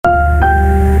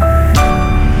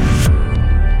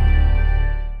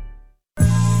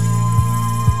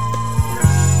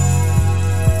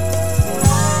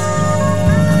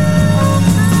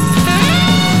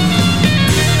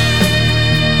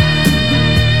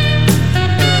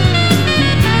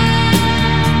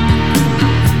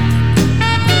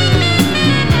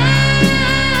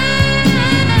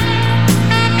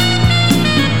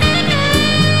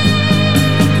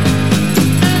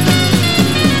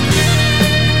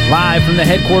Live from the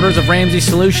headquarters of Ramsey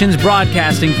Solutions,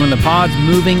 broadcasting from the Pods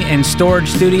Moving and Storage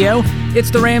Studio,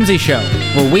 it's The Ramsey Show,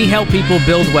 where we help people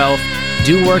build wealth,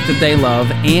 do work that they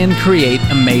love, and create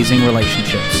amazing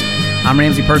relationships. I'm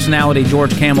Ramsey personality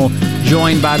George Kamel,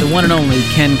 joined by the one and only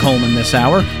Ken Coleman this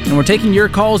hour, and we're taking your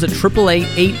calls at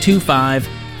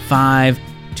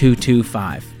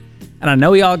 888-825-5225. And I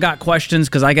know y'all got questions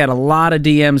because I got a lot of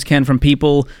DMs, Ken, from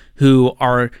people who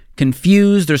are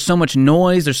confused. There's so much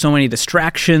noise. There's so many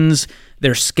distractions.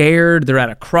 They're scared. They're at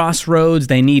a crossroads.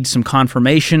 They need some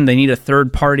confirmation. They need a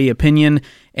third-party opinion.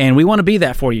 And we want to be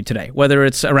that for you today, whether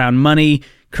it's around money,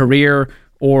 career,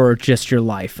 or just your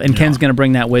life. And Ken's going to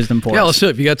bring that wisdom for us. Yeah, let's do it.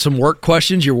 If you got some work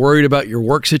questions, you're worried about your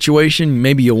work situation,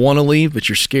 maybe you want to leave, but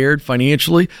you're scared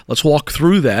financially, let's walk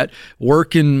through that.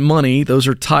 Work and money, those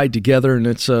are tied together, and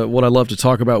it's what I love to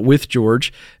talk about with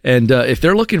George. And if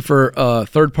they're looking for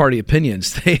third-party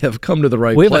opinions, they have come to the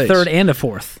right place. We have a third and a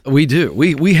fourth. We do.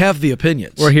 We have the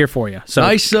opinions. We're here for you. So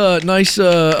nice denim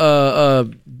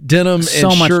so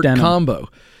and much shirt denim combo.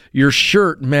 Your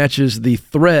shirt matches the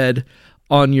thread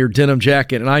on your denim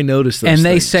jacket, and I noticed those And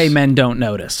they things. say men don't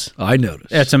notice. I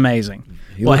noticed. It's amazing.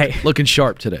 Looking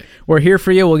sharp today. We're here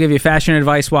for you. We'll give you fashion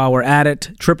advice while we're at it.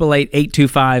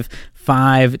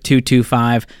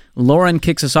 888-825-5225. Lauren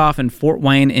kicks us off in Fort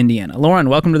Wayne, Indiana. Lauren,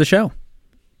 welcome to the show.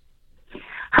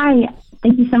 Hi.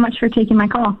 Thank you so much for taking my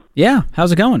call. Yeah.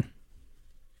 How's it going?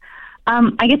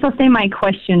 I guess I'll say my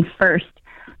question first.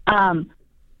 I'm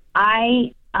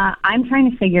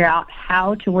trying to figure out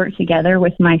how to work together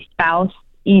with my spouse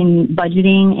in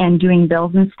budgeting and doing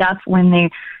bills and stuff when they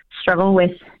struggle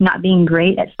with not being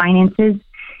great at finances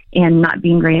and not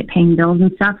being great at paying bills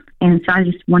and stuff. And so I was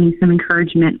just wanting some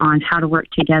encouragement on how to work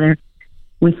together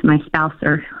with my spouse,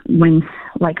 or when,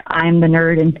 like, I'm the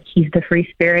nerd and he's the free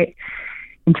spirit,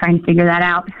 and trying to figure that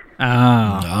out.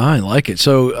 I like it.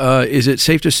 So is it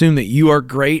safe to assume that you are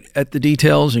great at the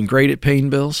details and great at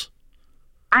paying bills?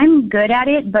 I'm good at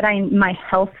it, but my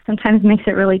health sometimes makes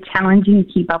it really challenging to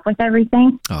keep up with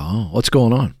everything. Oh, what's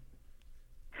going on?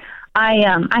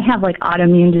 I have like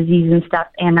autoimmune disease and stuff,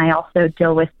 and I also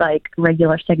deal with like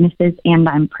regular sicknesses, and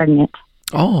I'm pregnant.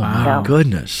 Oh, my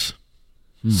goodness.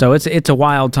 So it's a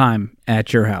wild time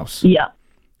at your house. Yeah.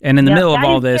 And in the middle of that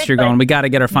all is this, good, you're going, but we got to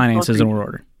get our finances in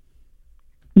order.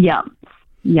 Yeah.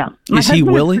 Yeah. My Is he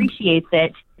husband willing? appreciates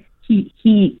it.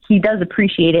 He does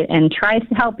appreciate it and tries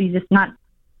to help. He's just not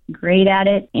great at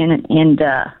it, and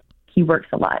he works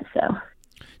a lot. So,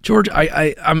 George,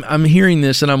 I'm hearing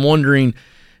this, and I'm wondering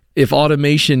if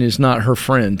automation is not her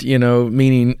friend. You know,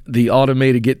 meaning the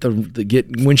automated get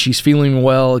when she's feeling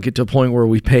well, get to a point where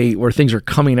we pay, where things are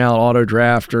coming out, auto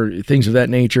draft or things of that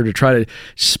nature, to try to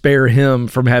spare him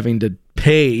from having to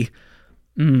pay.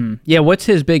 Yeah, what's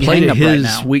his big Play hang to up right his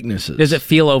now? weaknesses. Does it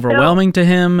feel overwhelming to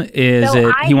him? Is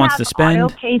it he wants to spend? I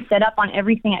have auto pay set up on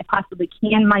everything I possibly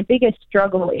can. My biggest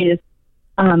struggle is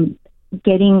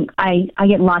getting. I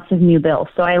get lots of new bills,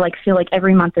 so I feel like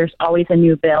every month there's always a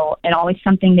new bill and always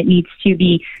something that needs to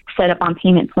be set up on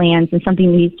payment plans and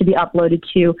something that needs to be uploaded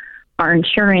to our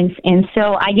insurance. And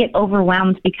so I get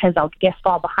overwhelmed because I'll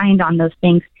fall behind on those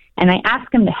things. And I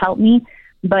ask him to help me,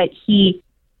 but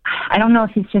I don't know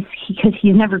if it's just because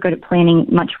he's never good at planning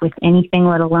much with anything,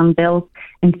 let alone bills.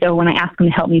 And so when I ask him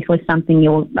to help me with something,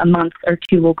 a month or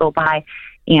two will go by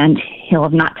and he'll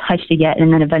have not touched it yet.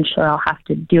 And then eventually I'll have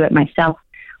to do it myself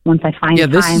once I find time. Yeah,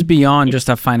 this is beyond just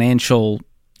a financial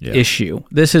issue.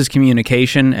 This is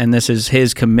communication, and this is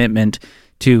his commitment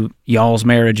to y'all's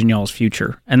marriage and y'all's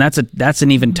future. And that's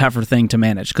an even tougher thing to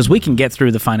manage, because we can get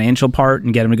through the financial part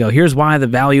and get him to go, here's why the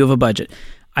value of a budget.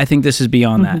 I think this is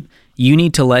beyond that. You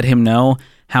need to let him know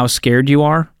how scared you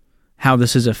are, how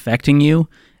this is affecting you,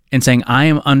 and saying, I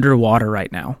am underwater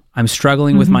right now. I'm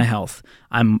struggling with my health.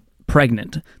 I'm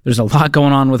pregnant. There's a lot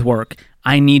going on with work.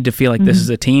 I need to feel like this is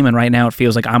a team, and right now it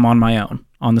feels like I'm on my own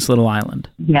on this little island.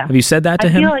 Yeah. Have you said that to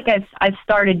him? I feel like I've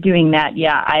started doing that.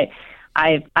 Yeah.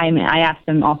 I asked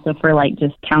him also for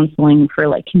just counseling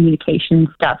for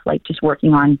communication stuff, just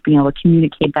working on being able to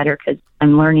communicate better, because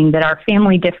I'm learning that our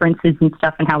family differences and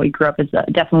stuff and how we grew up is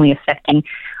definitely affecting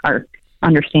our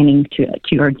understanding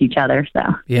towards each other. So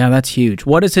yeah, that's huge.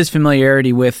 What is his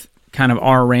familiarity with kind of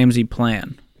our Ramsey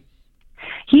plan?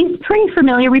 He's pretty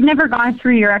familiar. We've never gone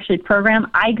through your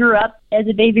program. I grew up as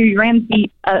a Dave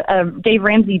Ramsey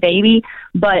baby,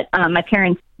 but my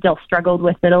parents still struggled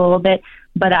with it a little bit.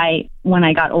 But when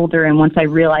I got older and once I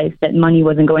realized that money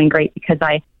wasn't going great, because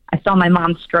I saw my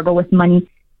mom struggle with money,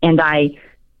 and I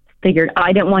figured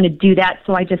I didn't want to do that,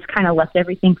 so I just kind of left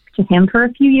everything to him for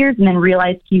a few years, and then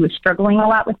realized he was struggling a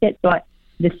lot with it. So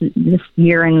this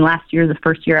year and last year is the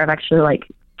first year I've actually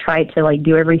tried to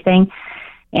do everything.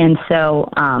 And so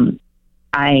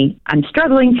I'm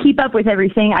struggling to keep up with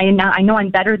everything. I know I'm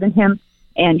better than him,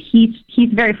 and he's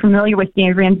very familiar with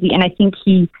Dave Ramsey, and I think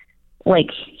he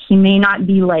may not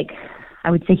be like,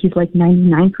 I would say he's like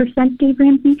 99% Dave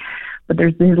Ramsey, but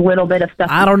there's a little bit of stuff.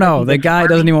 I don't know. The guy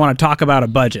doesn't even want to talk about a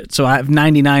budget, so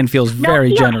 99 feels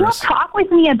very generous. He'll talk with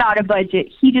me about a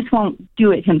budget. He just won't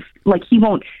do it he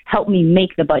won't help me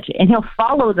make the budget, and he'll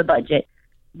follow the budget,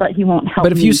 but he won't help me.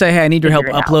 But if you say, hey, I need your help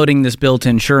uploading this bill to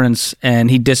insurance, and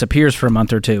he disappears for a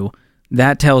month or two,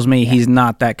 that tells me he's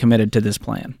not that committed to this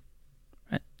plan.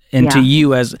 And to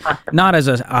you, as not as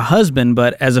a husband,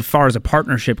 but as far as a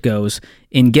partnership goes,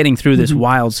 in getting through this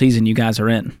wild season you guys are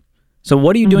in. So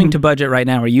what are you doing to budget right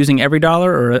now? Are you using EveryDollar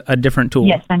or a different tool?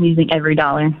 Yes, I'm using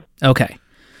EveryDollar. Okay.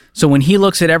 So when he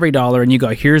looks at EveryDollar and you go,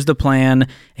 here's the plan,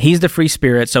 he's the free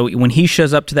spirit. So when he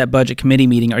shows up to that budget committee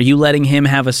meeting, are you letting him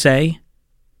have a say?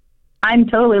 I'm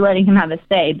totally letting him have a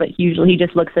say, but usually he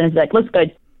just looks and is like, looks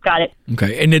good, got it.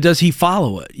 Okay, and does he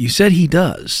follow it? You said he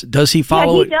does. Does he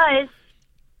follow it? Yeah, he does.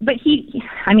 But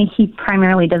he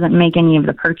primarily doesn't make any of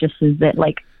the purchases that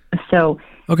so.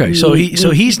 Okay, so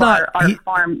he's not our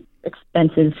farm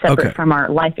expenses separate from our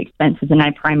life expenses, and I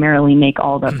primarily make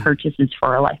all the purchases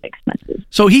for our life expenses.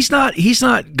 So he's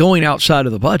not going outside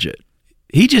of the budget.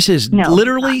 He just is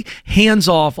literally hands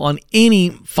off on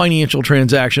any financial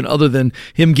transaction other than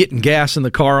him getting gas in the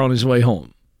car on his way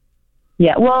home.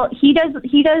 Yeah, well, he does,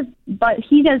 but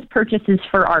he does purchases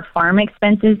for our farm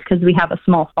expenses because we have a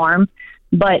small farm.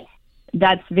 But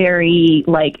that's very,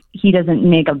 he doesn't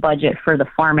make a budget for the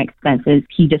farm expenses.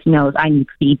 He just knows I need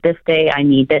feed this day, I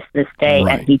need this day,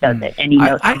 right. And he does it. And he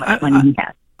knows how much money he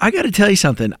has. I got to tell you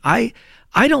something. I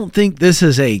don't think this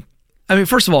is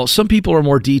first of all, some people are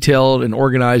more detailed and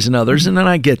organized than others, and then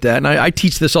I get that. And I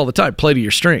teach this all the time, play to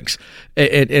your strengths,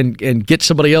 and get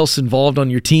somebody else involved on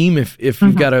your team if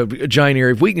you've got a giant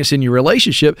area of weakness in your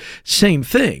relationship. Same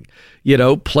thing.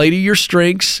 Play to your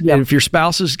strengths, and if your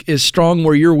spouse is strong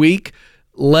where you're weak,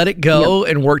 let it go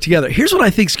and work together. Here's what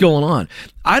I think's going on.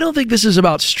 I don't think this is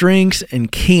about strengths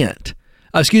and can't.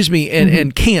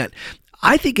 And can't.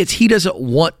 I think it's he doesn't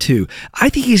want to. I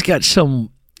think he's got some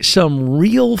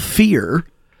real fear,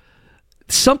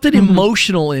 something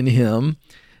emotional in him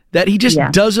that he just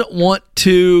doesn't want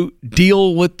to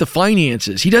deal with the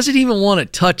finances. He doesn't even want to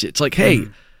touch it. It's like, hey,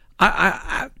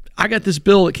 I got this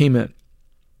bill that came in.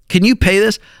 Can you pay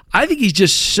this? I think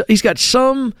he's got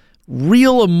some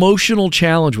real emotional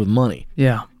challenge with money.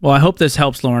 Yeah. Well, I hope this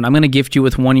helps, Lauren. I'm going to gift you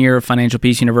with 1 year of Financial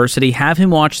Peace University. Have him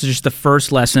watch just the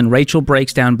first lesson. Rachel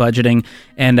breaks down budgeting,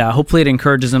 and hopefully it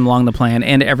encourages him along the plan,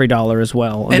 and EveryDollar as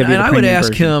well. And I would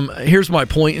ask him, here's my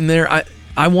point in there.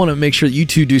 I want to make sure that you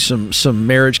two do some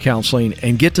marriage counseling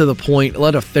and get to the point,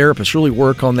 let a therapist really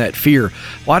work on that fear.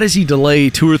 Why does he delay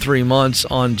 2 or 3 months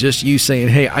on just you saying,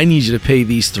 hey, I need you to pay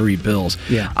these 3 bills?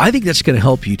 Yeah. I think that's going to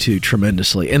help you two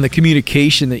tremendously. And the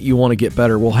communication that you want to get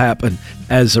better will happen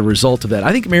as a result of that.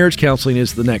 I think marriage counseling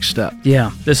is the next step.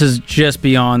 Yeah, this is just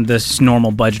beyond this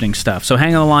normal budgeting stuff. So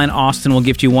hang on the line. Austin will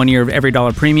gift you 1 year of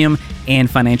EveryDollar Premium and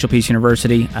Financial Peace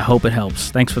University. I hope it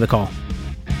helps. Thanks for the call.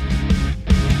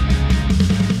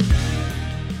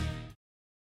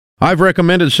 I've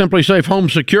recommended SimpliSafe Home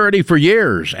Security for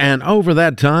years, and over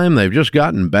that time, they've just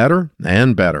gotten better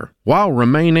and better, while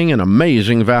remaining an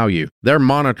amazing value. Their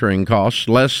monitoring costs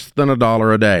less than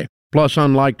 $1 a day. Plus,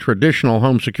 unlike traditional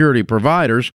home security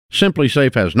providers,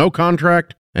 SimpliSafe has no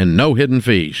contract and no hidden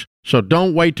fees. So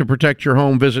don't wait to protect your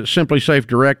home. Visit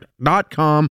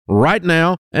SimpliSafeDirect.com right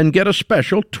now and get a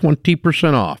special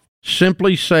 20% off.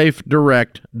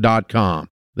 SimpliSafeDirect.com.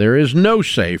 There is no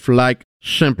safe like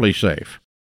SimpliSafe.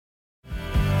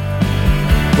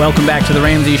 Welcome back to The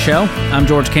Ramsey Show. I'm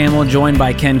George Camel, joined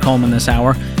by Ken Coleman this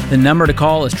hour. The number to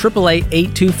call is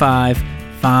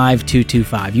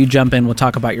 888-825-5225. You jump in, we'll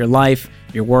talk about your life,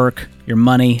 your work, your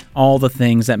money, all the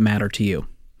things that matter to you.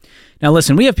 Now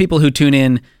listen, we have people who tune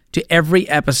in to every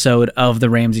episode of The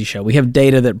Ramsey Show. We have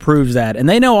data that proves that, and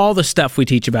they know all the stuff we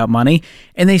teach about money,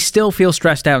 and they still feel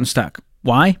stressed out and stuck.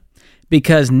 Why?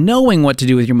 Because knowing what to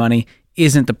do with your money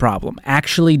isn't the problem.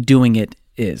 Actually doing it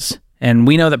is. And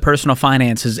we know that personal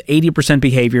finance is 80%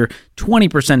 behavior,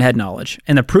 20% head knowledge.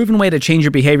 And the proven way to change your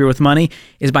behavior with money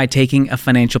is by taking a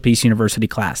Financial Peace University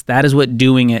class. That is what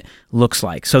doing it looks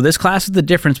like. So this class is the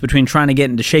difference between trying to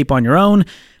get into shape on your own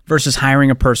versus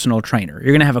hiring a personal trainer.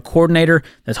 You're going to have a coordinator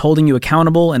that's holding you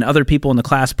accountable and other people in the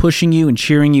class pushing you and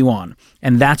cheering you on.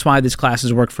 And that's why this class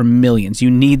has worked for millions.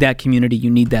 You need that community. You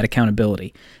need that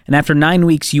accountability. And after 9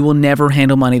 weeks, you will never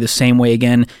handle money the same way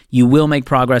again. You will make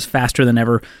progress faster than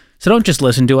ever. So don't just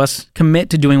listen to us.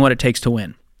 Commit to doing what it takes to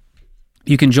win.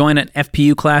 You can join an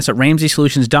FPU class at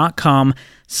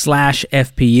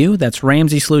RamseySolutions.com/FPU. That's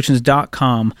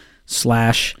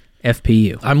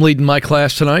RamseySolutions.com/FPU. I'm leading my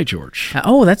class tonight, George.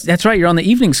 Oh, that's right. You're on the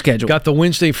evening schedule. Got the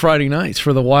Wednesday, Friday nights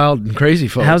for the wild and crazy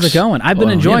folks. How's it going? I've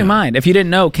been enjoying mine. If you didn't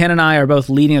know, Ken and I are both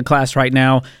leading a class right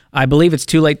now. I believe it's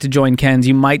too late to join Ken's.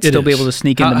 You might still be able to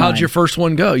sneak into mine. How'd your first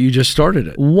one go? You just started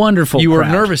it. Wonderful. You were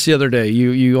crowd. nervous the other day.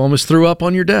 You almost threw up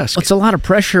on your desk. It's a lot of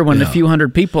pressure when a few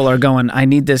hundred people are going, I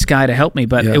need this guy to help me.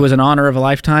 But it was an honor of a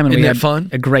lifetime, and Isn't we that had fun?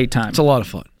 a great time. It's a lot of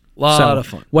fun. Lot of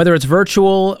fun. Whether it's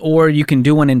virtual or you can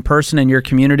do one in person in your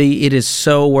community, it is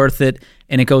so worth it,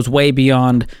 and it goes way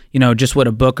beyond, just what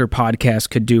a book or podcast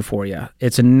could do for you.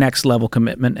 It's a next level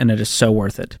commitment, and it is so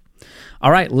worth it. All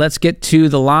right, let's get to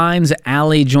the lines.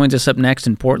 Allie joins us up next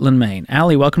in Portland, Maine.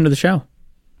 Allie, welcome to the show.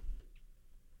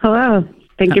 Hello.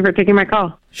 Thank you for taking my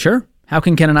call. Sure. How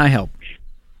can Ken and I help?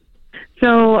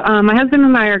 So my husband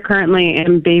and I are currently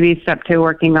in baby step 2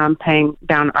 working on paying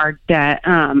down our debt.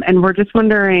 And we're just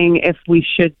wondering if we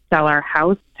should sell our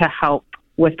house to help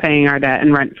with paying our debt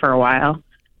and rent for a while.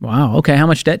 Wow. Okay. How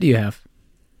much debt do you have?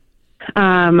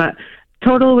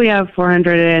 Total, we have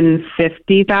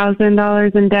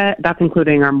 $450,000 in debt. That's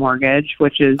including our mortgage,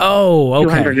 which is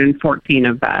 $214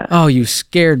 of that. Oh, you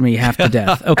scared me half to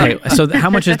death. Okay. So how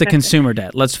much is the consumer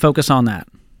debt? Let's focus on that.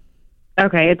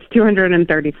 Okay. It's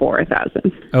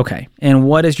 $234,000. Okay. And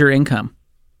what is your income?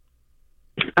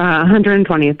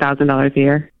 $120,000 a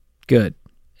year. Good.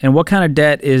 And what kind of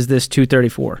debt is this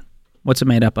 234? What's it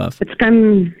made up of?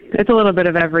 It's a little bit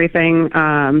of everything.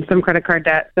 Some credit card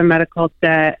debt, some medical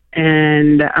debt,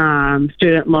 and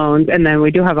student loans. And then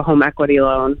we do have a home equity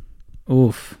loan.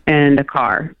 Oof. And a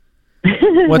car.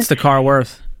 What's the car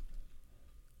worth?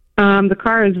 The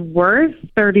car is worth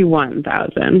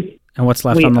 $31,000. And what's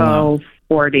left on the loan?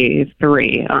 We owe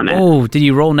 $43,000 on it. Oh, did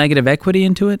you roll negative equity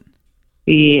into it?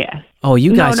 Yes. Oh,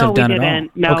 you guys have done it all.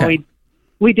 No, okay.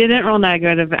 we didn't roll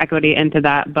negative equity into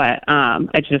that, but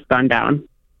it's just gone down.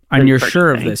 And you're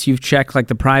sure of this? You've checked like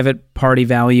the private party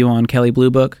value on Kelley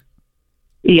Blue Book?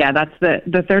 Yeah, that's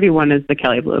the 31 is the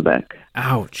Kelley Blue Book.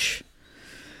 Ouch.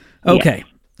 Okay. Yeah.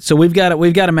 So we've got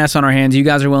a mess on our hands. You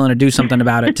guys are willing to do something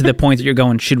about it to the point that you're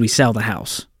going, should we sell the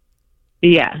house?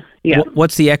 Yeah. Yeah.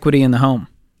 What's the equity in the home?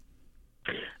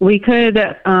 We could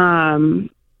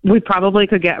we probably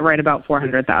could get right about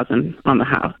 $400,000 on the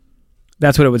house.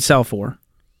 That's what it would sell for.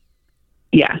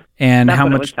 Yeah. And how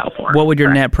much? It would sell for. What would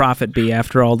your net profit be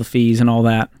after all the fees and all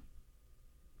that?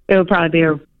 It would probably be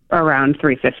around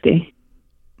 $350,000.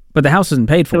 But the house isn't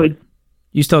paid for.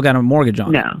 You still got a mortgage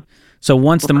on it. No. So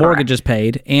once the mortgage is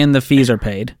paid and the fees are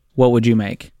paid, what would you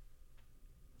make?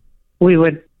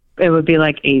 It would be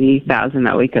like $80,000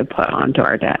 that we could put onto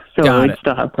our debt. So we'd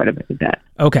still have quite a bit of debt.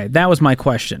 Okay, that was my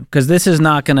question. Because this is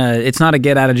it's not a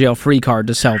get out of jail free card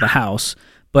to sell the house,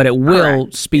 but it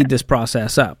will speed this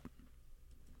process up.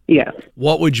 Yeah.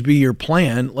 What would be your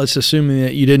plan? Let's assume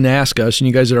that you didn't ask us and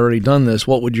you guys had already done this.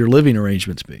 What would your living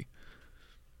arrangements be?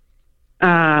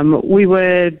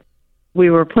 We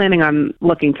were planning on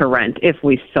looking to rent if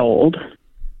we sold.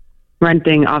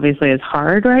 Renting obviously is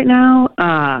hard right now.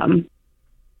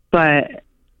 But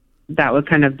that would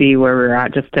kind of be where we're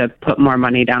at, just to put more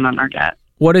money down on our debt.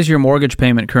 What is your mortgage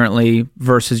payment currently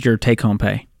versus your take-home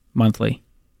pay monthly?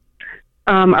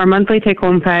 Our monthly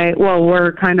take-home pay, well,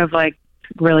 we're kind of like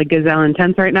really gazelle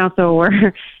intense right now, so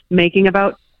we're making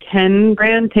about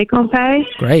 $10,000 take-home pay.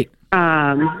 Great.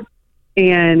 And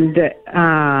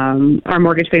our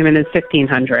mortgage payment is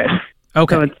 $1,500.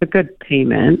 Okay. So it's a good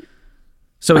payment.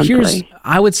 So monthly.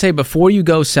 I would say before you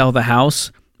go sell the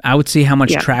house, I would see how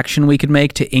much traction we could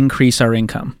make to increase our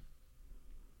income.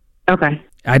 Okay.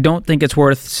 I don't think it's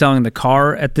worth selling the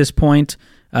car at this point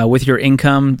with your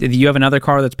income. Do you have another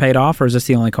car that's paid off, or is this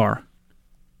the only car?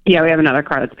 Yeah, we have another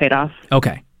car that's paid off.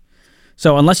 Okay.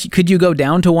 So could you go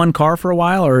down to one car for a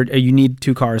while, or you need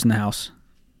 2 cars in the house?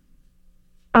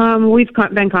 We've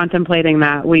been contemplating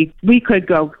that. We could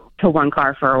go to one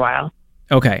car for a while.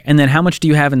 Okay. And then how much do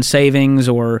you have in savings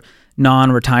or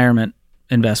non-retirement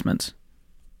investments?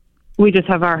 We just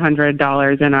have our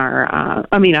 $100 in our,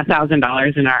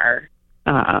 $1,000 in our,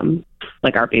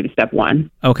 our baby step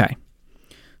 1. Okay.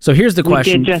 So here's the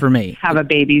question for me. Have a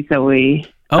baby, so we.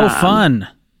 Fun.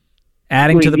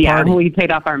 Adding to the party. Yeah, we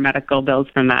paid off our medical bills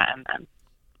from that and then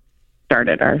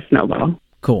started our snowball.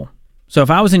 Cool. So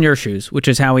if I was in your shoes, which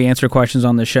is how we answer questions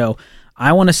on the show,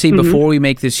 I want to see before we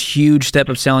make this huge step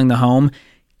of selling the home,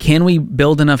 can we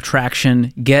build enough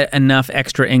traction, get enough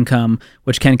extra income,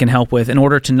 which Ken can help with, in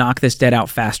order to knock this debt out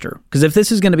faster? Because if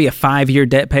this is going to be a 5-year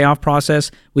debt payoff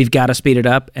process, we've got to speed it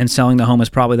up, and selling the home is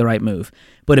probably the right move.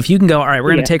 But if you can go, all right,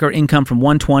 we're going to take our income from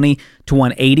 120 to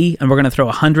 180, and we're going to throw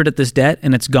 100 at this debt,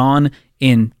 and it's gone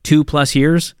in 2+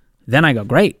 years, then I go,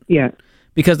 great. Yeah.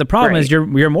 Because the problem is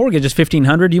your mortgage is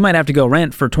 $1,500. You might have to go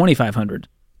rent for $2,500.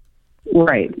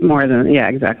 Right. More than, yeah,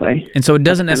 exactly. And so it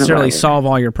doesn't necessarily solve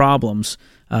all your problems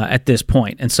at this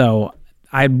point. And so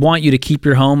I want you to keep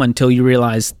your home until you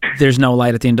realize there's no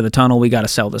light at the end of the tunnel. We got to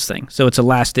sell this thing. So it's a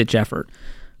last-ditch effort.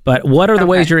 But what are the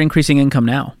ways you're increasing income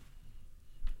now?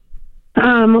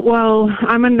 Well,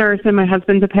 I'm a nurse and my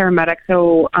husband's a paramedic,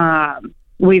 so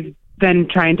we've been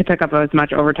trying to pick up as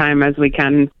much overtime as we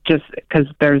can just because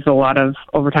there's a lot of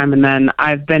overtime. And then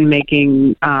I've been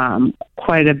making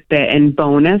quite a bit in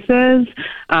bonuses.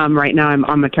 Right now I'm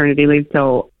on maternity leave,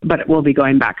 but we'll be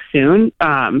going back soon.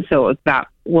 So that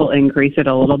will increase it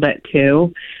a little bit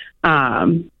too.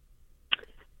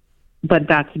 But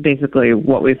that's basically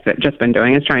what we've just been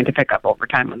doing, is trying to pick up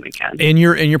overtime when we can. And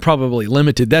you're probably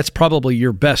limited. That's probably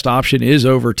your best option, is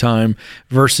overtime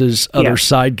versus other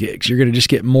side gigs. You're going to just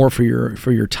get more for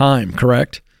your time,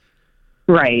 correct?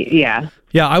 Right. Yeah.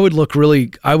 Yeah, I would look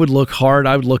hard.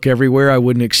 I would look everywhere. I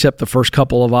wouldn't accept the first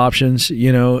couple of options.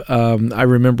 I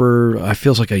remember, it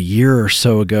feels like a year or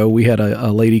so ago, we had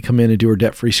a lady come in and do her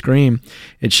debt-free scream,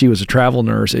 and she was a travel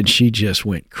nurse, and she just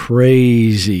went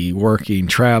crazy working,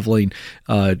 traveling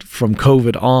from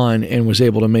COVID on, and was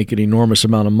able to make an enormous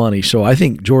amount of money. So I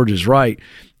think George is right.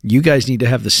 You guys need to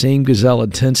have the same gazelle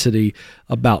intensity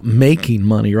about making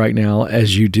money right now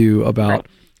as you do about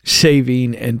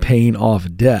saving and paying off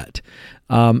debt.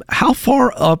 How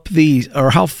far up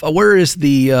where is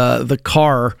the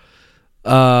car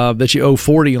that you owe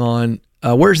 40 on?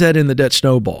 Where's that in the debt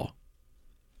snowball?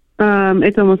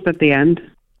 It's almost at the end.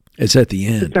 It's at the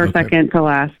end. It's our second to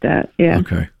last debt. Yeah.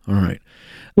 Okay. All right.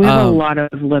 We have a lot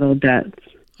of little debts.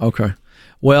 Okay.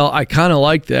 Well, I kind of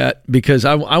like that because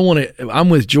I'm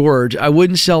with George. I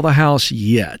wouldn't sell the house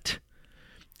yet.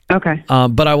 Okay.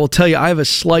 But I will tell you, I have a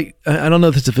slight, I don't know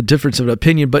if it's a difference of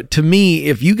opinion, but to me,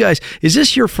 if you guys, is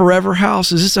this your forever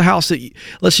house? Is this a house that,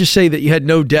 let's just say that you had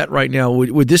no debt right now.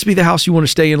 Would this be the house you want to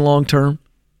stay in long term?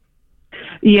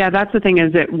 Yeah, that's the thing,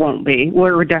 is it won't be.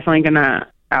 We're definitely going to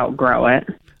outgrow it.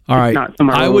 All right. It's not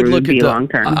somewhere I would look at long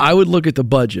term. I would look at the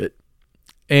budget.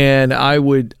 And I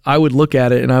would look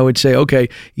at it and I would say, okay,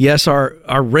 yes,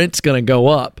 our rent's going to go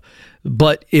up.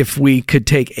 But if we could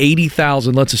take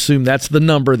 $80,000, let's assume that's the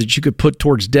number that you could put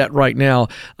towards debt right now,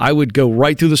 I would go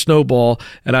right through the snowball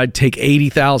and I'd take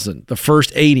 $80,000, the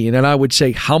first 80, and then I would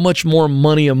say, how much more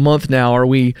money a month now are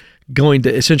we going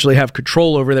to essentially have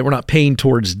control over that we're not paying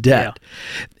towards debt?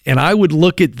 Yeah. And I would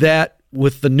look at that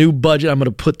with the new budget. I'm going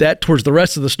to put that towards the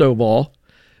rest of the snowball.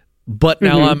 But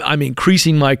now I'm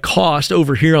increasing my cost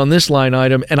over here on this line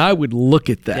item, and I would look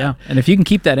at that. Yeah, and if you can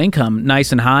keep that income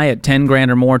nice and high at $10,000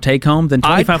 or more take home, then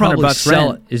 $2,500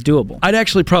 rent is doable. I'd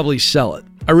actually probably sell it.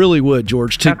 I really would,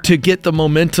 George, to get the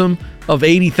momentum of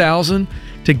 $80,000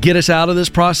 to get us out of this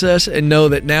process and know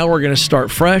that now we're going to start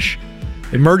fresh.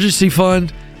 Emergency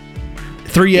fund,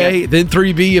 3A, then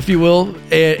 3B, if you will,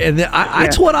 and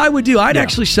that's what I would do. I'd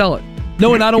actually sell it,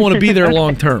 knowing I don't want to be there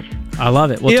long term. I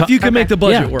love it. Well, if you can make the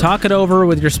budget work. Talk it over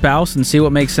with your spouse and see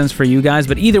what makes sense for you guys.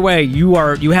 But either way, you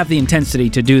have the intensity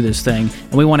to do this thing,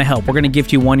 and we want to help. We're going to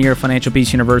gift you 1 year of Financial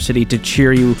Peace University to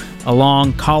cheer you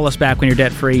along. Call us back when you're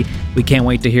debt-free. We can't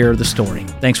wait to hear the story.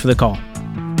 Thanks for the call.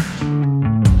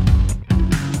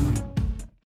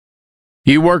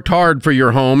 You worked hard for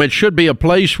your home. It should be a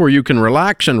place where you can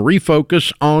relax and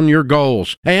refocus on your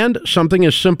goals. And something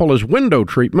as simple as window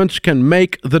treatments can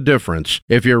make the difference.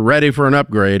 If you're ready for an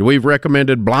upgrade, we've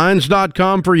recommended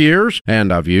Blinds.com for years,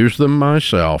 and I've used them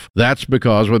myself. That's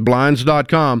because with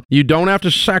Blinds.com, you don't have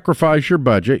to sacrifice your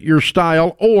budget, your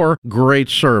style, or great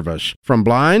service. From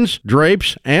blinds,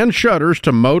 drapes, and shutters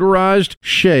to motorized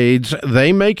shades,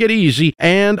 they make it easy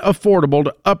and affordable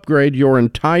to upgrade your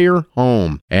entire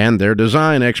home. And their design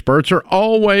experts are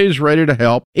always ready to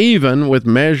help, even with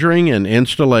measuring and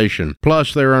installation.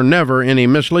 Plus, there are never any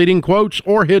misleading quotes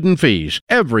or hidden fees.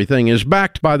 Everything is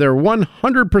backed by their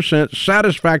 100%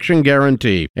 satisfaction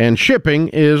guarantee, and shipping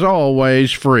is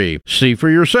always free. See for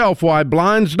yourself why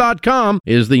Blinds.com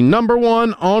is the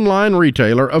 #1 online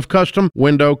retailer of custom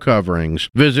window coverings.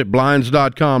 Visit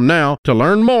Blinds.com now to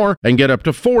learn more and get up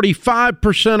to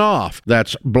 45% off.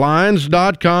 That's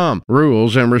Blinds.com.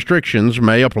 Rules and restrictions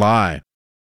may apply.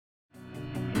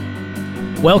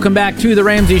 Welcome back to The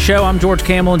Ramsey Show. I'm George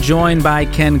Kamel, joined by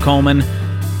Ken Coleman.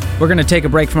 We're going to take a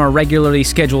break from our regularly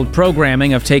scheduled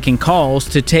programming of taking calls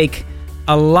to take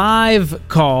a live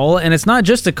call, and it's not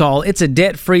just a call, it's a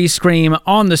debt-free scream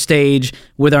on the stage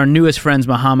with our newest friends,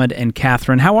 Muhammad and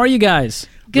Catherine. How are you guys?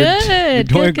 Good.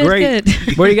 Doing great.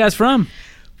 Good. Where are you guys from?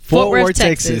 Fort Worth,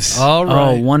 Texas. All right.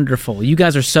 Oh, wonderful. You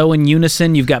guys are so in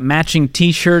unison. You've got matching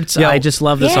T-shirts. Yeah. I just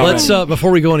love this. Yeah. already. Let's before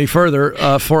we go any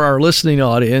further, for our listening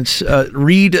audience,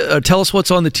 tell us what's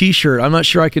on the T-shirt. I'm not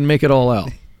sure I can make it all out.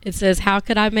 It says, "How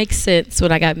could I make sense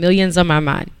when I got millions on my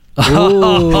mind?"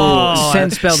 Ooh,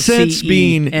 sense spelled Sense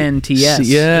being C-E-N-T-S.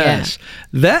 Yes.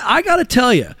 That I got to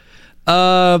tell you,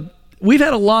 we've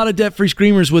had a lot of debt-free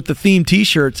screamers with the theme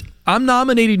T-shirts. I'm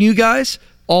nominating you guys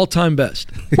all-time best.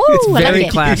 Woo, I Very like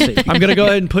it. classy. I'm going to go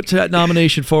ahead and put that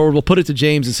nomination forward. We'll put it to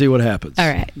James and see what happens. All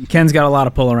right. Ken's got a lot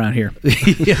of pull around here.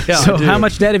 Yeah, So I do. how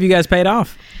much debt have you guys paid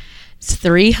off? It's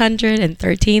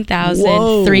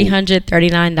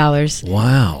 $313,339.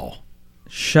 Wow.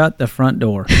 Shut the front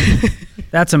door.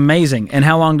 That's amazing. And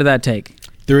how long did that take?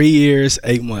 3 years,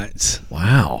 8 months.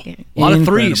 Wow. A lot of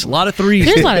threes. A Incredible. lot of threes.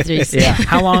 There's a lot of threes. Yeah.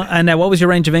 How long? And what was your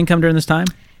range of income during this time?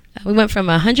 We went from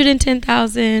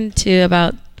 110,000 to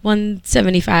about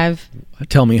 175.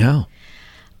 Tell me how.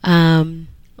 Well,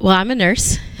 I'm a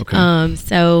nurse. Okay.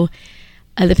 So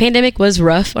the pandemic was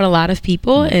rough on a lot of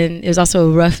people, and it was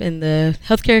also rough in the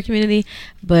healthcare community.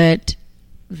 But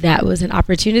that was an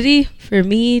opportunity for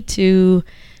me to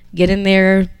get in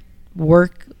there,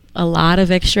 work a lot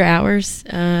of extra hours.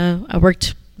 I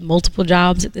worked multiple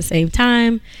jobs at the same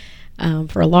time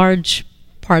for a large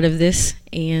part of this,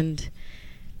 and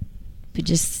we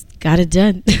just got it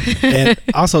done. And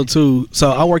also, too,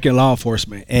 so I work in law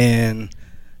enforcement, and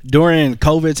during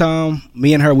COVID time,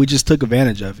 me and her, we just took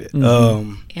advantage of it.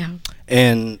 Yeah.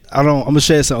 And I'm going to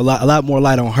shed a lot more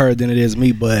light on her than it is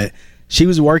me, but she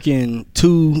was working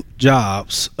 2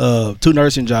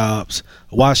 nursing jobs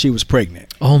while she was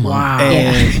pregnant. Oh, my. Wow.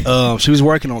 And she was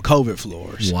working on COVID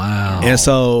floors. Wow. And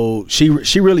so she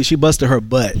busted her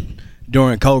butt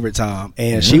during COVID time,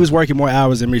 and she was working more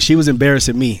hours than me. She was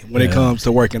embarrassing me when it comes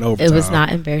to working overtime. It was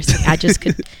not embarrassing. I just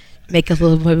could make a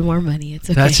little bit more money. It's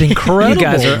okay. That's incredible. You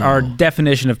guys are our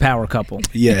definition of power couple.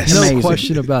 Yes. No Amazing.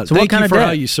 question about it. So what Thank kind you of for debt?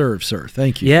 how you serve, sir.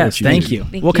 Thank you. for Yes, what thank do. you.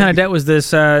 Thank What you. kind of debt was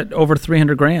this? Over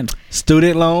 $300,000.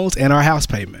 Student loans and our house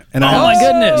payment. And our Oh my house.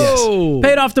 goodness! Yes.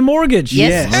 Paid off the mortgage.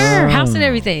 Yes, Yes. sir. House and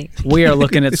everything. We are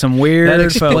looking at some weird That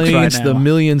folks right explains now. the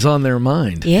millions on their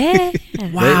mind. Yeah.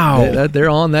 Wow. They're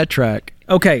on that track.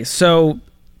 Okay, so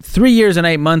 3 years and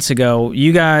 8 months ago,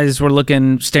 you guys were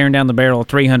staring down the barrel of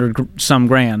 300 some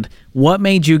grand. What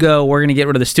made you go, we're going to get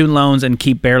rid of the student loans and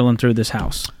keep barreling through this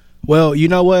house? Well, you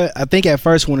know what? I think at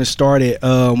first when it started,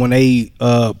 when they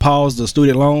paused the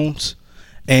student loans,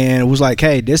 and it was like,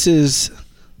 hey, this is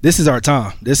our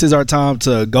time. This is our time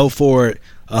to go for it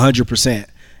 100%.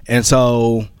 And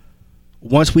so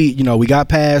once we got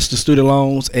past the student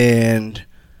loans, and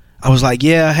I was like,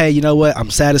 yeah, hey, you know what?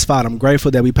 I'm satisfied. I'm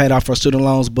grateful that we paid off our student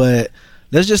loans, but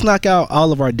let's just knock out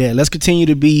all of our debt. Let's continue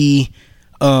to be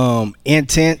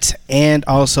intent and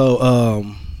also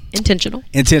intentional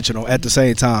at the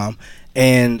same time.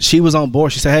 And she was on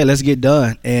board. She said, hey, let's get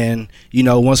done. And,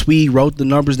 once we wrote the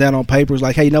numbers down on paper, it's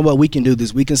like, hey, you know what? We can do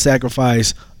this. We can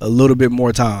sacrifice a little bit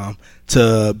more time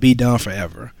to be done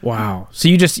forever. Wow. So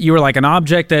you were like an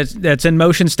object that's in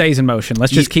motion stays in motion.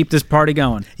 Let's just keep this party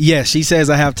going. Yes, she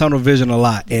says I have tunnel vision a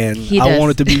lot, and He I does.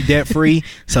 want it to be debt-free.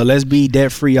 So let's be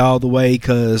debt-free all the way,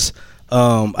 because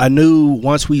I knew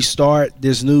once we start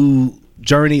this new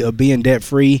journey of being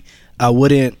debt-free, I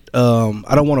wouldn't.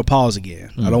 I don't want to pause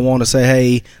again. I don't want to say,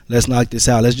 "Hey, let's knock this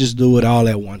out. Let's just do it all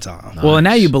at one time." Well, and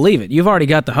now you believe it. You've already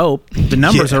got the hope. The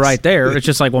numbers are Yes. right there. It's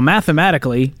just like, well,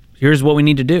 mathematically, here's what we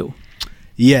need to do.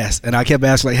 Yes, and I kept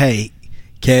asking, like, "Hey,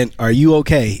 are you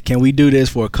okay? Can we do this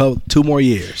for 2 more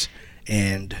years?"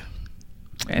 And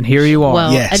here you are.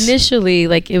 Well, Yes. initially,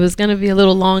 it was going to be a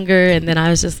little longer, and then I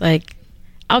was just like,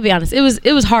 I'll be honest, it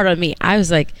was hard on me. I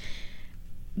was like,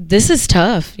 this is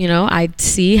tough. I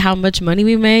see how much money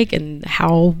we make and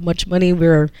how much money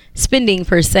we're spending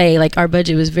per se. Like, our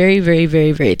budget was very, very,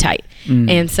 very, very tight.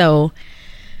 And so,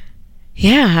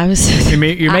 yeah, I was. You're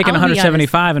making I'll be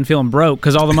 175 and feeling broke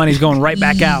because all the money's going right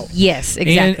back out. Yes,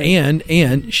 exactly.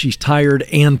 And she's tired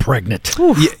and pregnant.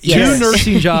 Yes. 2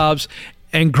 nursing jobs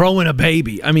and growing a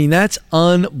baby. I mean, that's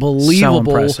unbelievable.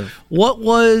 So impressive. What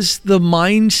was the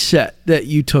mindset that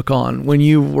you took on when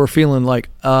you were feeling like,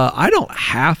 I don't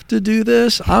have to do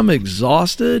this? I'm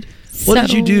exhausted. What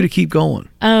did you do to keep going?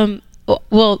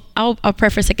 Well, I'll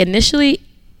preface, initially,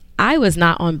 I was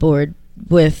not on board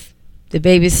with the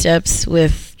baby steps,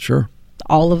 with Sure.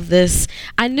 all of this.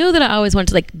 I knew that I always wanted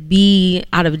to like be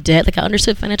out of debt. Like I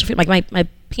understood financial freedom. Like my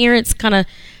parents kind of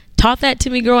taught that to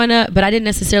me growing up, but I didn't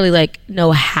necessarily like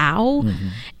know how.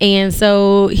 And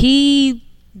so he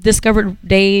discovered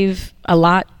Dave a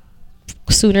lot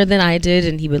sooner than I did,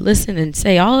 and he would listen and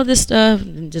say all of this stuff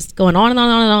and just going on and on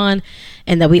and on and on,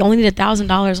 and that we only need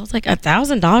 $1,000. I was like,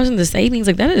 $1,000 in the savings?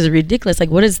 Like, that is ridiculous. Like,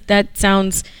 what is that?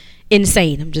 Sounds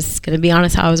insane. I'm just gonna be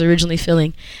honest how I was originally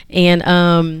feeling.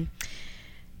 And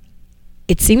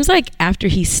it seems like after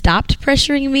he stopped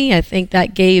pressuring me, I think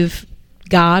that gave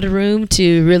God room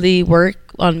to really work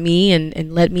on me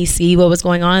and let me see what was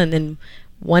going on. And then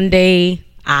one day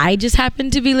I just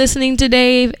happened to be listening to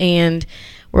Dave, and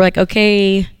we're like,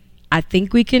 okay, I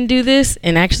think we can do this.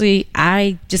 And actually,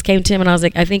 I just came to him and I was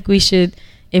like, I think we should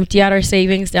empty out our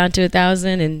savings down to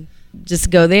 1,000 and just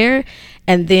go there.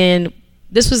 And then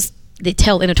this was the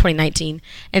tail end of 2019.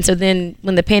 And so then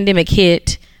when the pandemic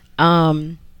hit,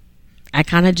 I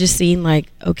kind of just seen like,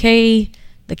 okay,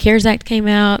 the CARES Act came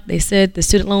out. They said the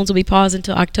student loans will be paused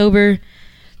until October.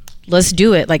 Let's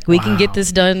do it. Like, we can get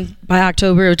this done by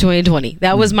October of 2020.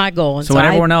 That was my goal. And so when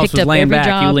everyone else was laying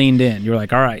back, you leaned in. You were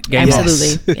like, all right, game on.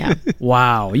 Absolutely. Yeah.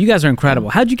 Wow. You guys are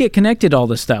incredible. How'd you get connected to all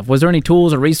this stuff? Was there any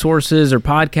tools or resources or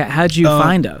podcast? How'd you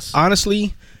find us?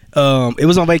 Honestly, it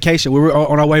was on vacation. We were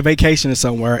on our way vacationing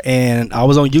somewhere, and I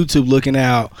was on YouTube looking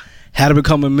out how to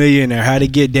become a millionaire, how to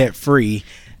get debt free.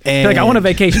 And like, I want a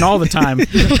vacation all the time.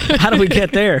 How do we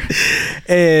get there?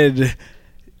 And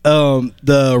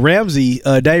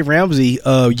the Dave Ramsey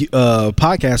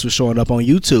podcast was showing up on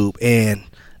YouTube, and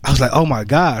I was like, oh my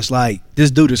gosh, like, this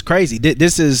dude is crazy.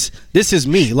 This is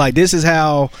me. Like, this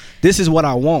is what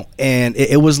I want. And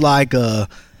it was like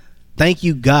thank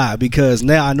you, God, because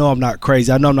now I know I'm not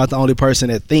crazy. I know I'm not the only person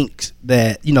that thinks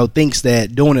that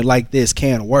doing it like this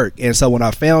can work. And so when I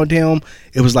found him,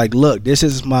 it was like, look, this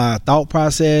is my thought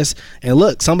process, and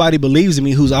look, somebody believes in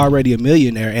me who's already a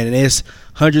millionaire, and it's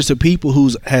hundreds of people who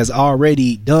has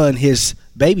already done his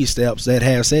baby steps that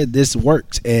have said this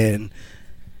works. And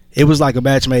it was like a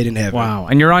match made in heaven. Wow.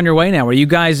 And you're on your way now. Are you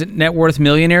guys net worth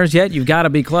millionaires yet? You've got to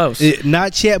be close.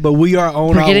 Not yet, but we are on our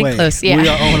way. We're getting close, yeah. We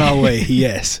are on our way,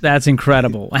 yes. That's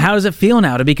incredible. How does it feel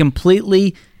now to be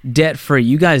completely debt free?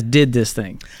 You guys did this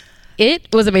thing. It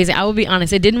was amazing. I will be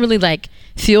honest. It didn't really like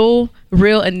feel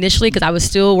real initially because I was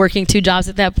still working 2 jobs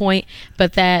at that point.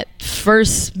 But that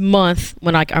first month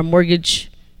when like our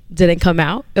mortgage didn't come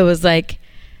out, it was like,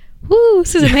 woo,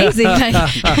 this is amazing.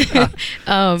 It's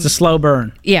a slow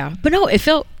burn. Yeah. But no, it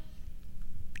felt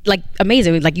like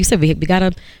amazing. Like you said, we got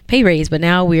a pay raise, but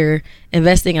now we're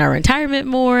investing in our retirement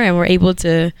more, and we're able to,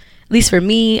 at least for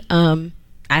me, I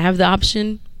have the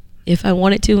option if I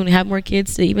wanted to and have more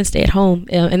kids to even stay at home.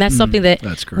 And that's something that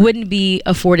wouldn't be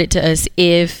afforded to us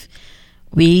if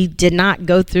we did not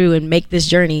go through and make this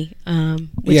journey.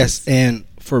 Yes. And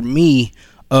for me,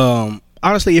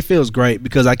 honestly, it feels great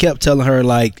because I kept telling her,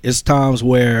 like, it's times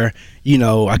where,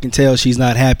 I can tell she's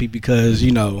not happy because,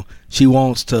 she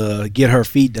wants to get her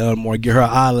feet done more, get her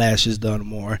eyelashes done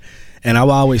more. And I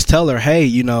will always tell her, hey,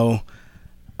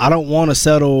 I don't want to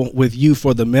settle with you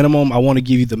for the minimum. I want to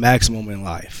give you the maximum in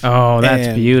life. Oh,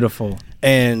 that's beautiful.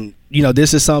 And,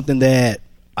 this is something that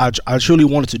I truly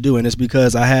wanted to do. And it's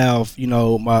because I have,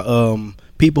 my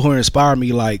people who inspire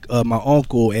me, like my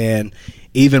uncle and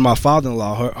even my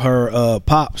father-in-law, her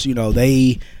pops,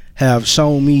 they have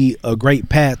shown me a great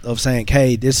path of saying,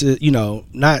 hey, this is,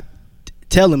 not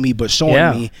telling me, but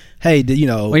showing me, hey,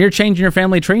 Well, you're changing your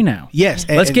family tree now. Yes.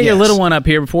 Let's get your little one up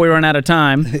here before we run out of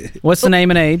time. What's the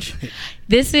name and age?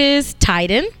 This is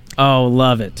Titan. Oh,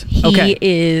 love it. He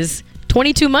is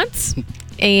 22 months.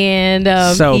 And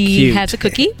so he cute. has a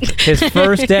cookie. His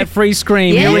first debt-free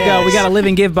scream. Yes. Here we go. We got a Live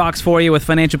and Give box for you with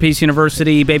Financial Peace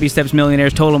University, Baby Steps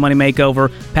Millionaires, Total Money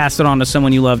Makeover. Pass it on to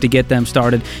someone you love to get them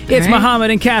started. It's right.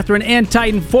 Muhammad and Catherine and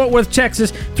Titan, Fort Worth,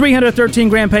 Texas.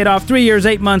 $313,000 paid off, 3 years,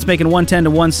 8 months, making $110 to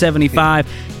 $175.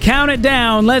 Count it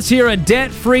down. Let's hear a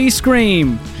debt-free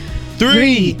scream.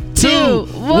 3, 2,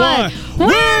 1.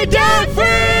 We're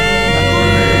debt-free!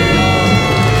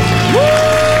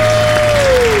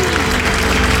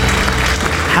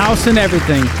 House and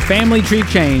everything. Family tree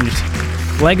changed.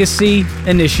 Legacy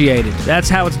initiated. That's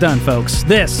how it's done, folks.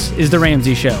 This is The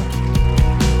Ramsey Show.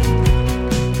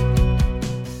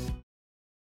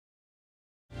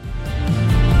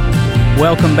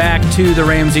 Welcome back to The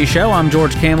Ramsey Show. I'm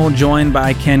George Kamel, joined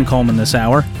by Ken Coleman this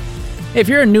hour. If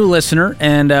you're a new listener,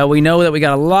 and we know that we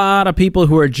got a lot of people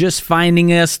who are just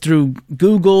finding us through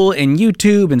Google and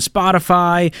YouTube and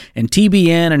Spotify and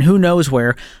TBN and who knows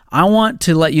where, I want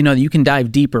to let you know that you can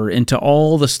dive deeper into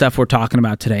all the stuff we're talking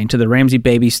about today, into the Ramsey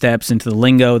baby steps, into the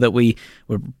lingo that we're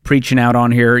preaching out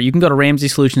on here. You can go to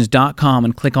RamseySolutions.com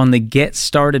and click on the Get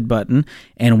Started button,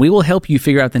 and we will help you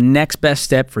figure out the next best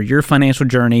step for your financial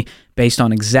journey based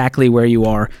on exactly where you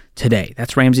are today.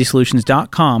 That's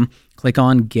RamseySolutions.com. Click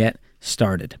on Get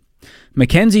Started.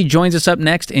 Mackenzie joins us up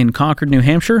next in Concord, New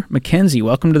Hampshire. Mackenzie,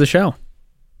 welcome to the show.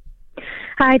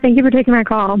 Hi, thank you for taking my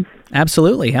call.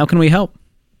 Absolutely. How can we help?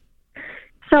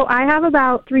 So I have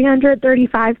about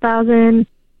 $335,000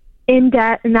 in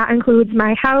debt, and that includes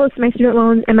my house, my student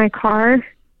loans, and my car.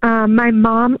 My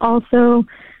mom also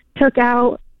took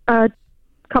out a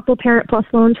couple Parent Plus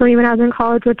loans for me when I was in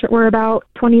college, which were about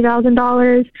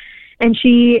 $20,000. And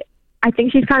I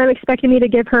think she's kind of expecting me to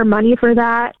give her money for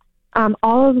that.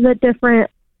 All of the different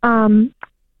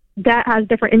debt has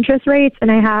different interest rates,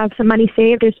 and I have some money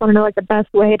saved. I just want to know the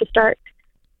best way to start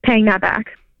paying that back.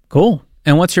 Cool.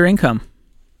 And what's your income?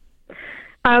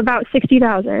 About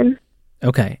 $60,000.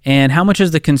 Okay. And how much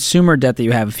is the consumer debt that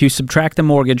you have if you subtract the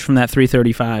mortgage from that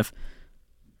 $335,000?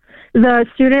 The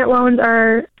student loans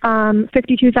are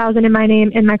 $52,000 in my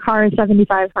name, and my car is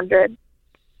 $7,500.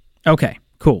 Okay.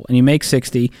 Cool. And you make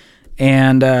 $60,000,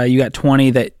 and you got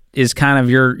 $20,000 that is kind of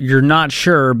you're not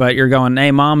sure, but you're going, hey,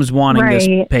 mom's wanting this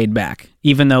paid back.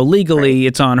 Even though legally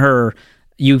it's on her,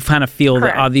 you kind of feel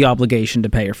the obligation to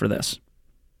pay her for this.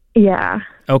 Yeah.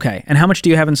 Okay. And how much do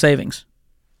you have in savings?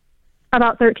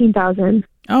 About $13,000.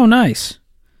 Oh, nice.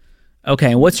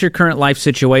 Okay. And what's your current life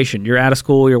situation? You're out of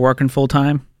school, you're working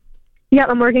full-time? Yeah,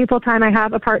 I'm working full-time. I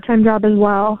have a part-time job as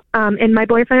well. And my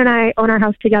boyfriend and I own our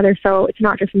house together, so it's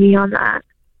not just me on that.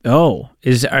 Oh.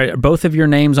 Are both of your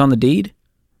names on the deed?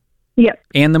 Yep.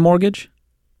 And the mortgage?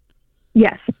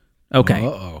 Yes. Okay.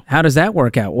 Uh-oh. How does that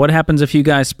work out? What happens if you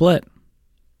guys split?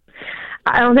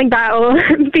 I don't think that will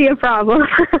be a problem.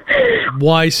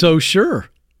 Why so sure?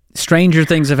 Stranger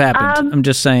things have happened. I'm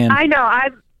just saying. I know.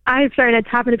 I've started. It's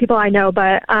happened to people I know,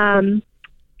 but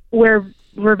we're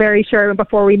very sure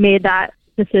before we made that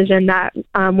decision that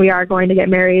we are going to get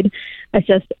married. It's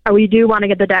just we do want to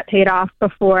get the debt paid off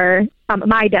before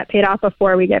my debt paid off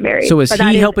before we get married. So is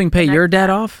he helping pay your debt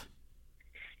off?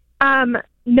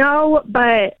 No,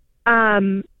 but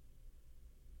kind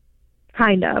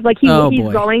of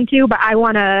he's going to, but I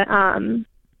want to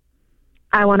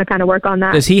kind of work on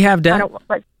that. Does he have debt?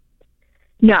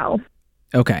 No.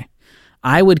 Okay.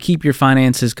 I would keep your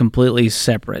finances completely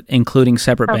separate, including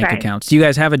separate bank accounts. Do you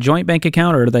guys have a joint bank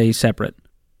account, or are they separate?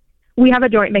 We have a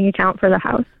joint bank account for the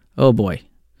house. Oh, boy.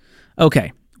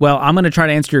 Okay. Well, I'm going to try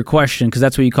to answer your question because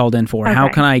that's what you called in for. Okay. How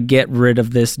can I get rid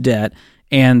of this debt?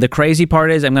 And the crazy part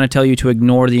is I'm going to tell you to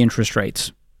ignore the interest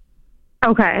rates.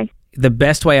 Okay. The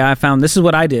best way I found, this is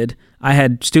what I did. I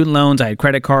had student loans, I had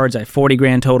credit cards, I had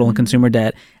 $40,000 total in consumer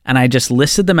debt, and I just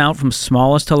listed them out from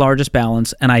smallest to largest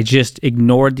balance, and I just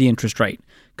ignored the interest rate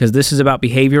because this is about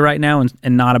behavior right now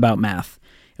and not about math.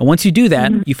 And once you do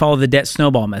that, you follow the debt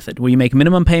snowball method where you make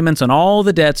minimum payments on all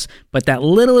the debts, but that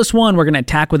littlest one we're going to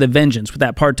attack with a vengeance, with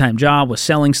that part-time job, with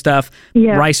selling stuff,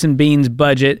 rice and beans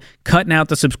budget, cutting out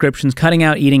the subscriptions, cutting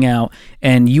out eating out,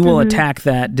 and you will attack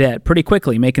that debt pretty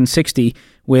quickly, making $60,000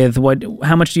 with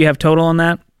how much do you have total on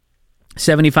that?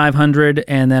 $7,500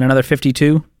 and then another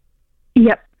 $52,000?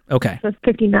 Yep. Okay. That's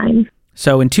 $59,000.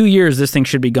 So in 2 years, this thing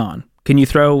should be gone. Can you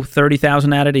throw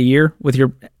 $30,000 at it a year with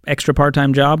your extra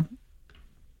part-time job?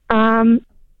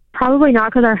 Probably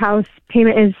not because our house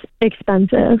payment is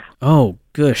expensive. Oh,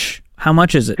 gosh. How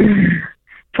much is it?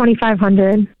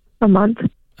 $2,500 a month.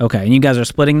 Okay. And you guys are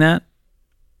splitting that?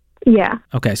 Yeah.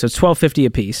 Okay. So it's $1,250 a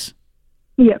piece.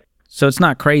 Yep. So it's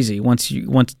not crazy once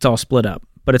it's all split up,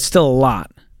 but it's still a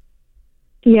lot.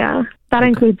 Yeah. That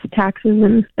includes taxes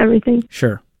and everything.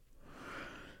 Sure.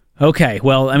 Okay,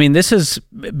 well, I mean, this is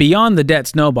beyond the debt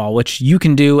snowball, which you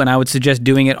can do, and I would suggest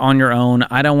doing it on your own.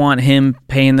 I don't want him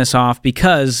paying this off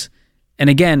because, and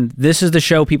again, this is the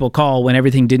show people call when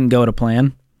everything didn't go to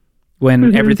plan,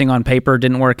 when everything on paper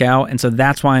didn't work out, and so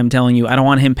that's why I'm telling you, I don't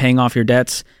want him paying off your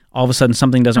debts. All of a sudden,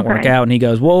 something doesn't work out, and he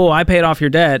goes, whoa, I paid off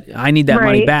your debt. I need that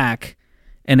money back,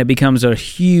 and it becomes a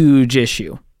huge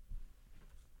issue.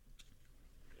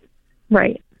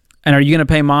 Right. And are you going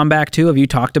to pay mom back too? Have you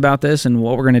talked about this and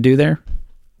what we're going to do there?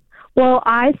 Well,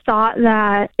 I thought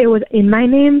that it was in my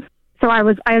name, so I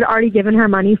had already given her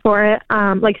money for it,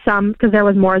 because there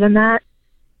was more than that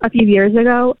a few years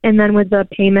ago. And then with the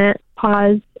payment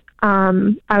pause,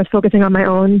 I was focusing on my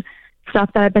own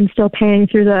stuff that I've been still paying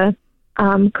through the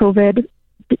COVID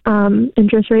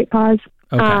interest rate pause.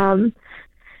 Okay.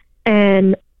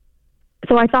 And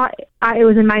so I thought it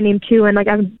was in my name too. And like,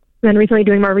 I've been recently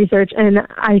doing more research, and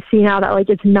I see now that like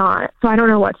it's not. So I don't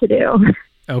know what to do.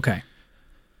 Okay.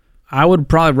 I would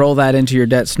probably roll that into your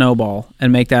debt snowball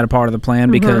and make that a part of the plan,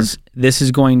 because this is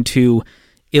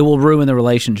it will ruin the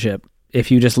relationship if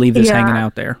you just leave this hanging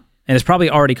out there. And it's probably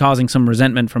already causing some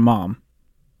resentment from mom.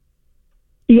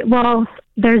 Yeah, well,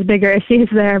 there's bigger issues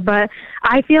there, but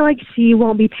I feel like she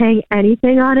won't be paying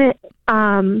anything on it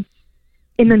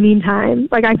in the meantime.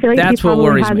 Like, I feel like that's she what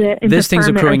worries has me. it This thing's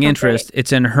accruing interest.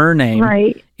 It's in her name.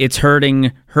 Right. It's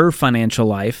hurting her financial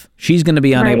life. She's going to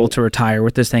be unable to retire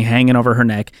with this thing hanging over her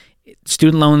neck.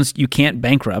 Student loans, you can't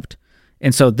bankrupt.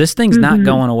 And so this thing's not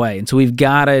going away. And so we've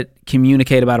got to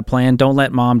communicate about a plan. Don't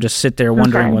let mom just sit there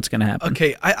wondering what's going to happen.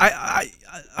 Okay.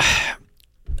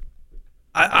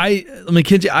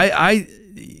 Mackenzie,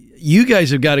 you guys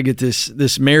have got to get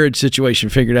this marriage situation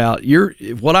figured out.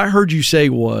 What I heard you say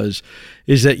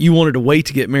is that you wanted to wait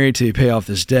to get married till you pay off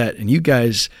this debt, and you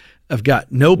guys have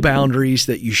got no boundaries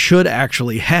that you should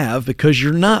actually have because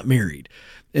you're not married.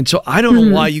 And so I don't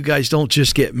know why you guys don't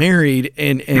just get married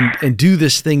and do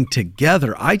this thing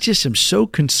together. I just am so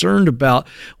concerned about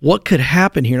what could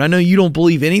happen here. And I know you don't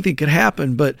believe anything could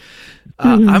happen, but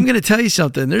I'm going to tell you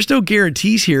something. There's no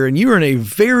guarantees here, and you're in a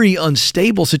very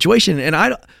unstable situation. And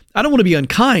I don't want to be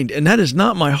unkind, and that is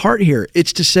not my heart here.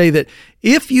 It's to say that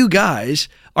if you guys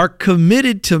are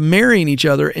committed to marrying each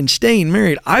other and staying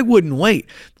married, I wouldn't wait.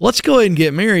 Let's go ahead and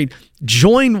get married.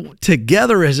 Join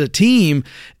together as a team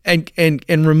and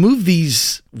remove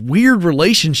these weird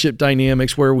relationship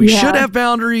dynamics where we should have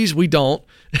boundaries, we don't.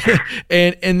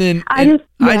 and then I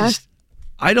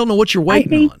don't know what you're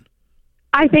waiting on.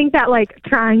 I think that like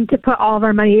trying to put all of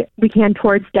our money we can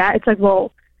towards debt, it's like,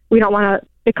 well, we don't want to,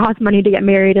 it costs money to get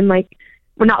married, and like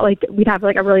we're not like we'd have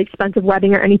like a really expensive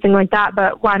wedding or anything like that,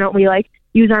 but why don't we like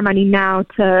use our money now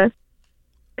to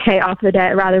pay off the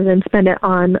debt rather than spend it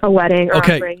on a wedding or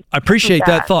okay. I appreciate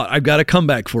that thought. I've got a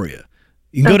comeback for you.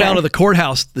 You can go down to the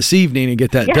courthouse this evening and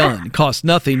get that done. It costs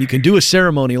nothing. You can do a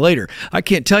ceremony later. I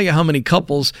can't tell you how many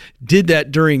couples did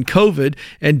that during COVID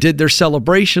and did their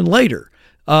celebration later.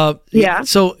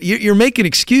 So you're making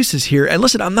excuses here. And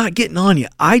listen, I'm not getting on you.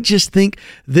 I just think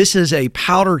this is a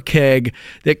powder keg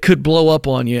that could blow up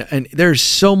on you. And there's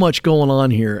so much going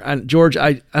on here. And George,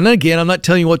 and again, I'm not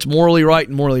telling you what's morally right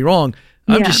and morally wrong.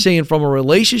 I'm just saying from a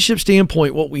relationship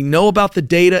standpoint, what we know about the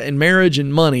data and marriage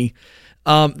and money,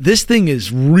 this thing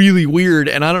is really weird,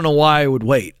 and I don't know why I would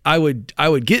wait. I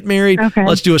would get married. Okay.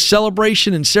 Let's do a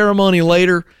celebration and ceremony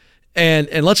later, and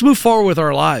let's move forward with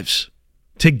our lives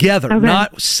together,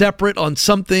 not separate on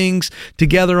some things,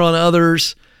 together on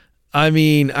others. I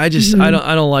mean, I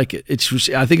don't like it.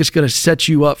 I think it's going to set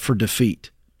you up for defeat.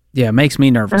 Yeah, it makes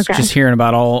me nervous just hearing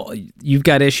about you've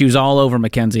got issues all over,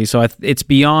 Mackenzie. So it's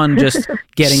beyond just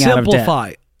getting out of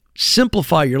debt.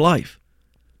 Simplify your life,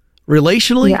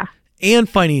 relationally and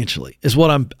financially, is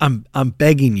what I'm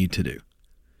begging you to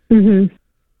do.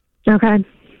 Okay.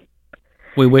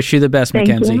 We wish you the best,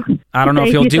 Mackenzie. I don't know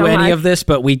if you'll do any of this,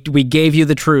 but we gave you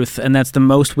the truth, and that's the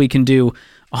most we can do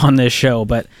on this show.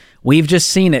 But we've just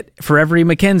seen it. For every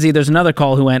Mackenzie, there's another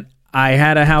call who went, I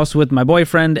had a house with my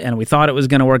boyfriend, and we thought it was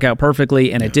going to work out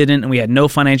perfectly, and it didn't, and we had no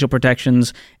financial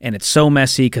protections, and it's so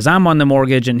messy because I'm on the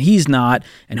mortgage, and he's not,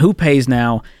 and who pays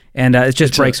now? And it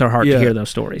just breaks our heart to hear those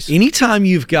stories. Anytime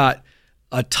you've got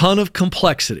a ton of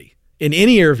complexity in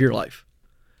any area of your life,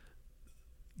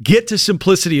 get to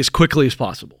simplicity as quickly as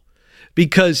possible.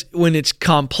 Because when it's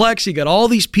complex, you got all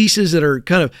these pieces that are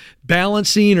kind of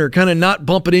balancing or kind of not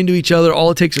bumping into each other.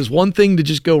 All it takes is one thing to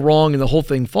just go wrong and the whole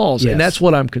thing falls. Yes. And that's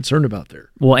what I'm concerned about there.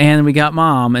 Well, and we got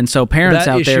mom. And so parents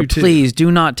out there, please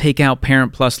do not take out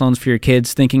Parent Plus loans for your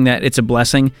kids thinking that it's a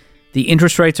blessing. The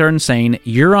interest rates are insane.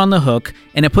 You're on the hook,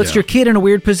 and it puts your kid in a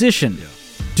weird position. Yeah.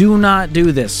 Do not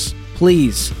do this.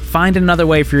 Please find another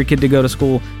way for your kid to go to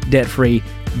school debt-free.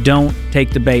 Don't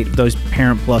take the bait of those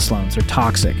Parent Plus loans. They're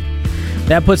toxic.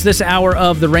 That puts this hour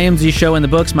of The Ramsey Show in the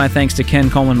books. My thanks to Ken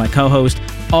Coleman, my co-host,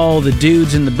 all the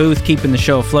dudes in the booth keeping the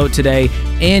show afloat today,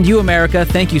 and you, America,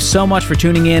 thank you so much for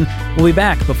tuning in. We'll be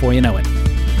back before you know it.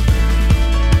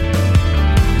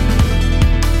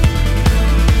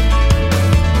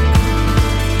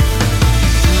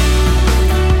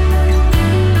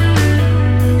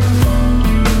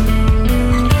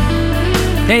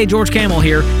 Hey, George Kamel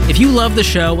here. If you love the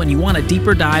show and you want a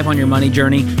deeper dive on your money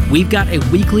journey, we've got a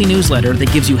weekly newsletter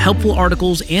that gives you helpful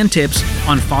articles and tips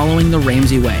on following the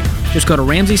Ramsey way. Just go to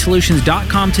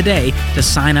RamseySolutions.com today to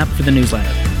sign up for the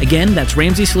newsletter. Again, that's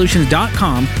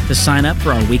RamseySolutions.com to sign up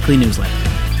for our weekly newsletter.